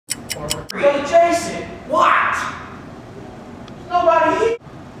Brother Jason, what? There's nobody here.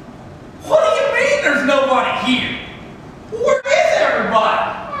 What do you mean there's nobody here? Where is everybody?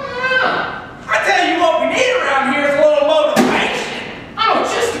 I tell you what we need around here is a little motivation. I'm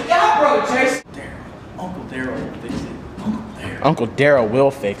just a guy, Brother Jason. Uncle Daryl will fix it. Uncle Daryl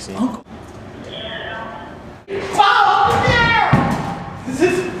will fix it. Uncle Daryl! Is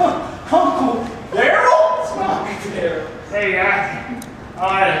this Uncle Daryl? It's not Uncle Daryl. Hey guys.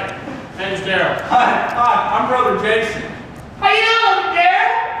 Hi. Name's Daryl. Hi, I'm Brother Jason. How you doing,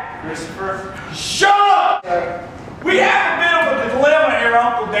 Daryl? Christopher. Shut up! We have a bit of a dilemma here,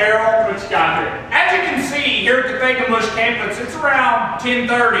 Uncle Daryl. What you got here? As you can see, here at the Thingamush campus, it's around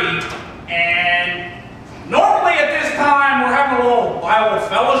 10:30, and normally at this time we're having a little Bible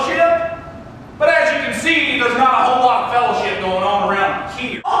fellowship, but as you can see, there's not a whole lot of fellowship going on around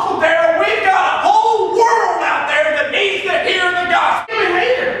here. Uncle Daryl, we've got a whole world out there that needs to hear the gospel.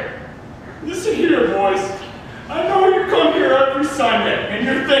 Listen here, boys. I know you come here every Sunday, and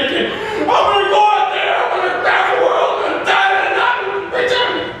you're thinking, I'm going to go out there, I'm going to grab the world, and die and reach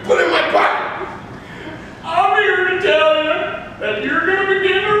out and put it in my pocket. I'm here to tell you that you're going to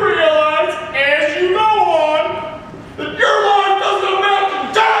begin to realize, as you go on, that your life doesn't amount to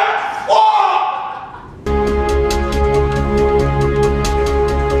jack squat!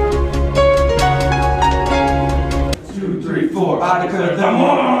 2, 3, 4. I declare them.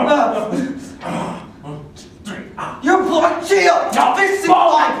 You're blood shield! Now this is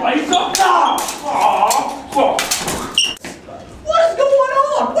my place of What is going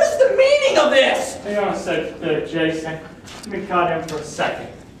on? What is the meaning of this? Hang on a sec, Jason. Let me cut him for a second.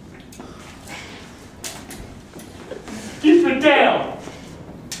 Keep it down.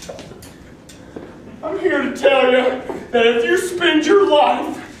 I'm here to tell you that if you spend your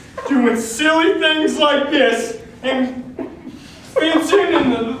life doing silly things like this and fencing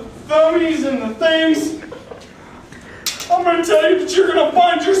and the thummies and the things, I'm going to tell you that you're going to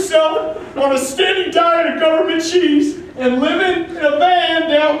find yourself on a steady diet of government cheese and living in a van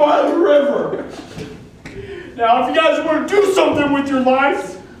down by the river. Now, if you guys want to do something with your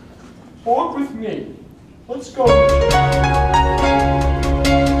lives, walk with me. Let's go.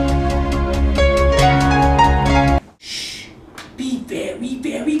 Shh. Be very,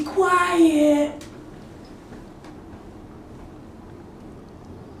 very quiet.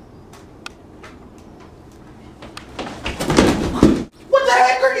 What the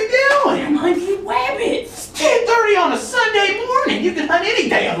heck are you doing? I'm hunting rabbits. It's 10:30 on a Sunday morning. You can hunt any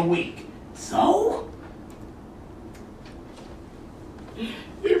day of the week. So?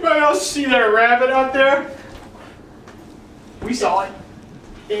 Anybody else see that rabbit out there? We saw it.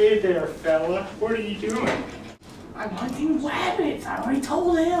 Hey there, fella. What are you doing? I'm hunting rabbits. I already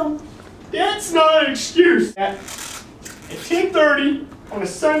told him. That's not an excuse. At 10:30 on a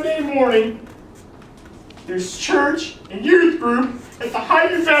Sunday morning, there's church and youth group at the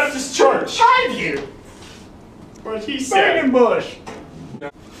Highview Baptist Church. Highview? What he said. Bush.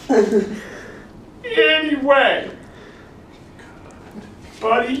 Anyway,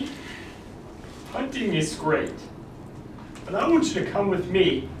 buddy, hunting is great, but I want you to come with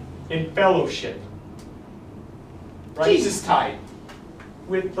me in fellowship. Right? Jesus type.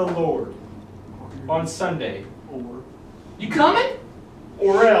 With the Lord on Sunday. Or you coming?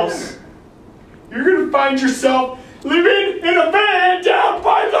 Or else you're going to find yourself living in a van down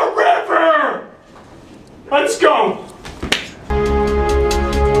by the river. Let's go.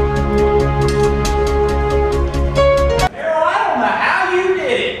 Daryl, I don't know how you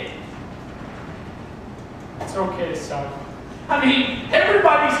did it. It's okay, son. I mean,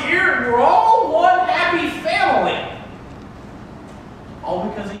 everybody's here and we're all one happy family. All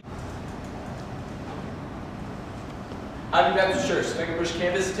because of Highview Baptist Church, Thingamush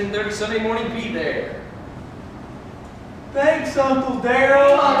campus, 10:30 Sunday morning. Be there. Thanks, Uncle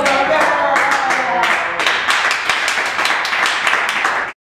Daryl.